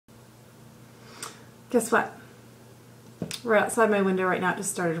Guess what? Right outside my window right now, it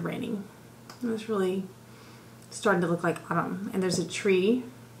just started raining. It's really starting to look like autumn. And there's a tree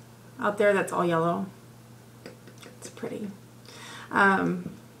out there that's all yellow. It's pretty.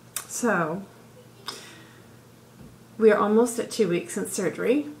 So we are almost at 2 weeks since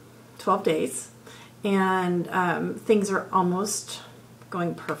surgery, 12 days, and things are almost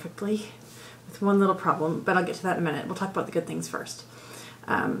going perfectly with one little problem, but I'll get to that in a minute. We'll talk about the good things first.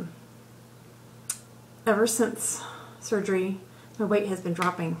 Ever since surgery, my weight has been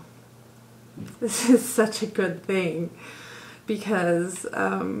dropping. This is such a good thing because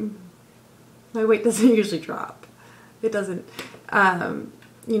my weight doesn't usually drop. It doesn't,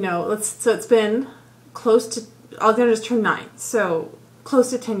 you know, so it's been close to, I was going to just turn 9. So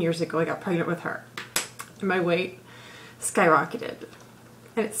close to 10 years ago, I got pregnant with her. And my weight skyrocketed.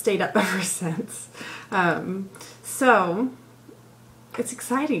 And it stayed up ever since. So it's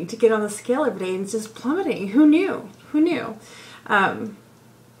exciting to get on the scale every day and it's just plummeting. Who knew? Who knew? Well,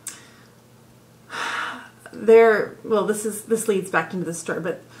 this leads back into the story,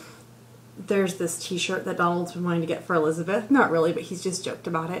 but there's this t-shirt that Donald's been wanting to get for Elizabeth. Not really, but he's just joked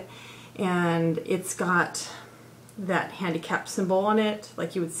about it. And it's got that handicap symbol on it,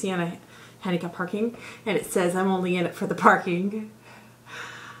 like you would see on a handicap parking. And it says, "I'm only in it for the parking."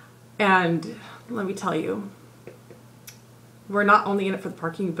 And let me tell you, we're not only in it for the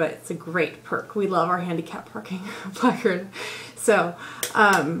parking, but it's a great perk. We love our handicap parking placard. So,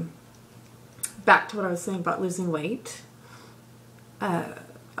 back to what I was saying about losing weight.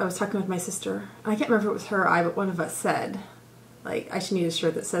 I was talking with my sister, and I can't remember if it was her or I, but one of us said, like, I should need a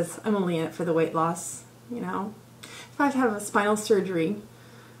shirt that says, "I'm only in it for the weight loss," you know? If I have a spinal surgery,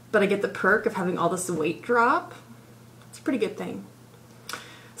 but I get the perk of having all this weight drop, it's a pretty good thing.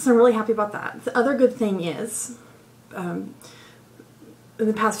 So I'm really happy about that. The other good thing is, in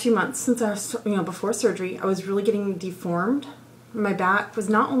the past few months, since I was, you know, before surgery, I was really getting deformed. My back was,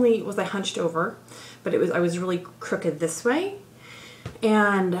 not only was I hunched over, but I was really crooked this way.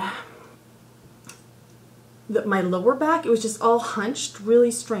 And my lower back, it was just all hunched,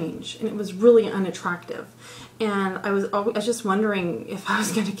 really strange, and it was really unattractive. And I was just wondering if I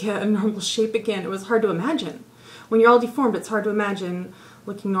was going to get a normal shape again. It was hard to imagine. When you're all deformed, it's hard to imagine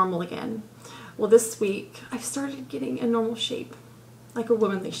looking normal again. Well, this week, I've started getting a normal shape, like a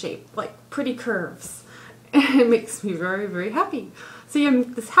womanly shape, like pretty curves. And it makes me very, very happy. So yeah,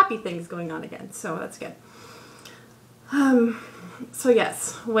 this happy thing's going on again, so that's good. So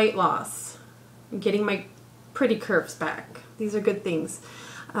yes, weight loss, getting my pretty curves back. These are good things.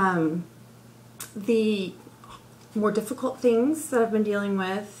 The more difficult things that I've been dealing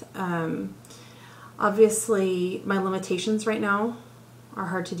with, obviously my limitations right now are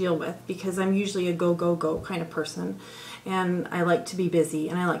hard to deal with because I'm usually a go, go, go kind of person. And I like to be busy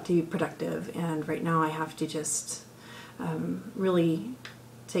and I like to be productive. And right now I have to just really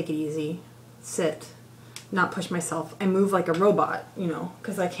take it easy, sit, not push myself. I move like a robot, you know,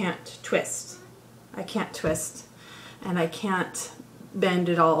 because I can't twist. I can't twist and I can't bend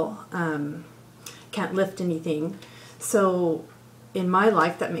at all. Can't lift anything. So in my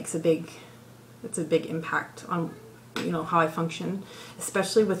life that makes it's a big impact on, you know, how I function,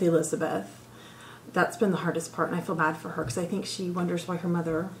 especially with Elizabeth. That's been the hardest part, and I feel bad for her because I think she wonders why her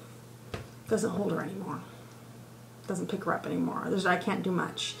mother doesn't hold her anymore, doesn't pick her up anymore. I can't do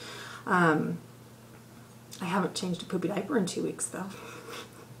much. I haven't changed a poopy diaper in 2 weeks, though.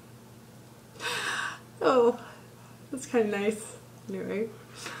 Oh, that's kind of nice. Anyway.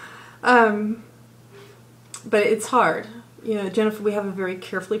 But it's hard. You know, Jennifer, we have a very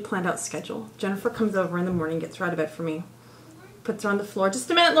carefully planned out schedule. Jennifer comes over in the morning, gets her out of bed for me, puts her on the floor.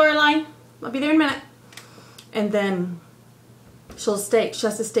 Just a minute, Lorelai. I'll be there in a minute. And then she'll stay. She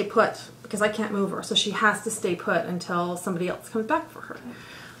has to stay put because I can't move her. So she has to stay put until somebody else comes back for her.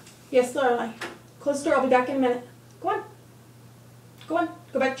 Yes, Lorelai. Close the door. I'll be back in a minute. Go on. Go on.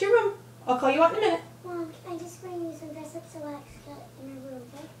 Go back to your room. I'll call you out in a minute. Mom, I just want to use some dress up so Alex got in her room,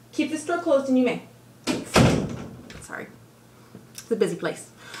 okay? Keep this door closed and you may. Thanks. Sorry. It's a busy place.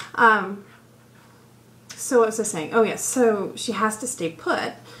 So what was I saying? Oh yes, so she has to stay put,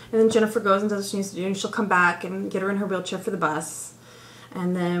 and then Jennifer goes and does what she needs to do, and she'll come back and get her in her wheelchair for the bus.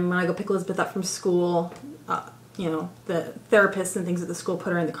 And then when I go pick Elizabeth up from school, you know, the therapists and things at the school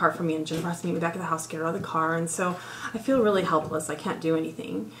put her in the car for me, and Jennifer has to meet me back at the house, get her out of the car, and so I feel really helpless. I can't do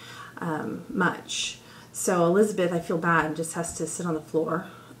anything much. So Elizabeth, I feel bad, just has to sit on the floor,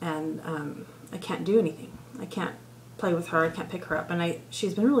 and I can't do anything. I can't play with her, I can't pick her up, and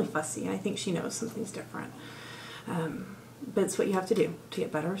she's been really fussy, and I think she knows something's different. But it's what you have to do to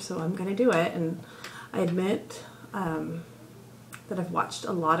get better, so I'm going to do it. And I admit that I've watched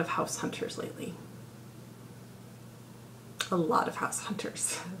a lot of House Hunters lately. a lot of house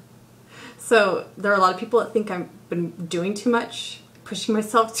hunters. So there are a lot of people that think I've been doing too much, pushing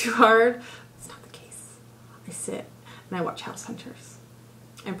myself too hard. It's not the case. I sit and I watch House Hunters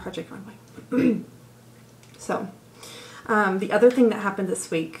and Project Runway. So the other thing that happened this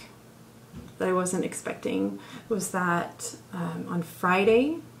week that I wasn't expecting was that on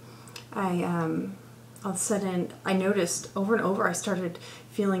Friday, all of a sudden I noticed over and over I started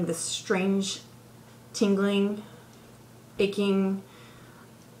feeling this strange tingling, aching,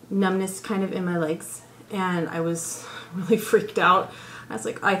 numbness kind of in my legs, and I was really freaked out. I was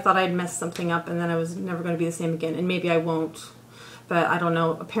like, I thought I'd messed something up and then I was never going to be the same again, and maybe I won't, but I don't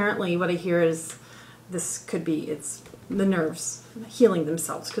know. Apparently what I hear is this could be, it's the nerves healing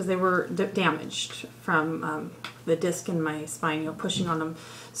themselves because they were damaged from the disc in my spine, you know, pushing on them.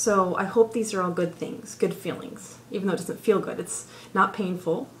 So I hope these are all good things, good feelings, even though it doesn't feel good. It's not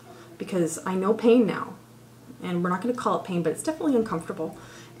painful because I know pain now, and we're not going to call it pain, but it's definitely uncomfortable,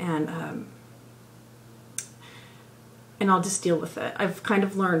 and I'll just deal with it. I've kind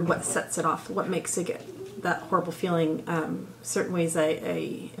of learned what sets it off, what makes it get that horrible feeling. Certain ways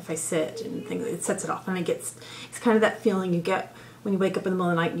if I sit and things, it sets it off, and it's kind of that feeling you get when you wake up in the middle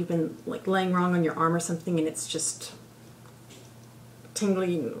of the night and you've been like laying wrong on your arm or something, and it's just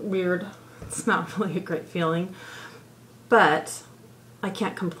tingly and weird. It's not really a great feeling, but I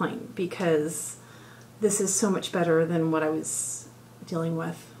can't complain because this is so much better than what I was dealing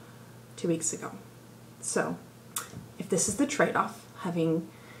with 2 weeks ago. So if this is the trade-off, having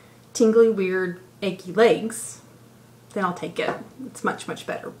tingly, weird, achy legs, then I'll take it. It's much, much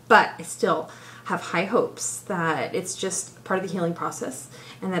better. But I still have high hopes that it's just part of the healing process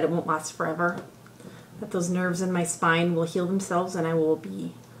and that it won't last forever. That those nerves in my spine will heal themselves and I will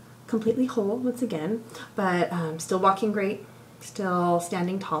be completely whole once again. But still walking great, still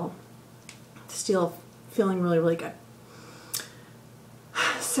standing tall, still feeling really, really good.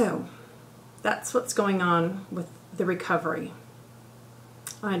 So that's what's going on with the recovery.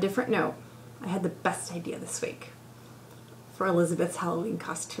 On a different note, I had the best idea this week for Elizabeth's Halloween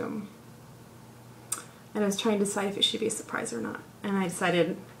costume. And I was trying to decide if it should be a surprise or not. And I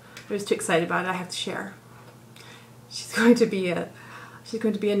decided I was too excited about it. I have to share. She's going to be a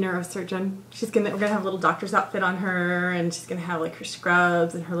neurosurgeon. We're gonna have a little doctor's outfit on her, and she's gonna have like her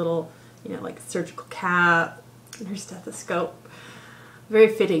scrubs and her little, you know, like surgical cap and her stethoscope. Very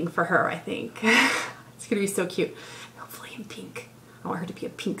fitting for her, I think. It's gonna be so cute. Hopefully in pink. I want her to be a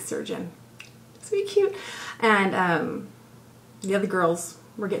pink surgeon. It's gonna be cute. And the other girls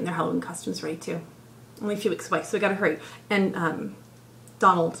were getting their Halloween costumes ready too. Only a few weeks away, so we gotta hurry. And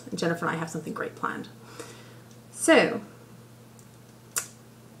Donald and Jennifer and I have something great planned. So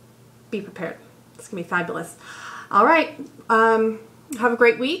be prepared. It's gonna be fabulous. All right. Have a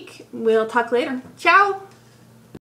great week. We'll talk later. Ciao.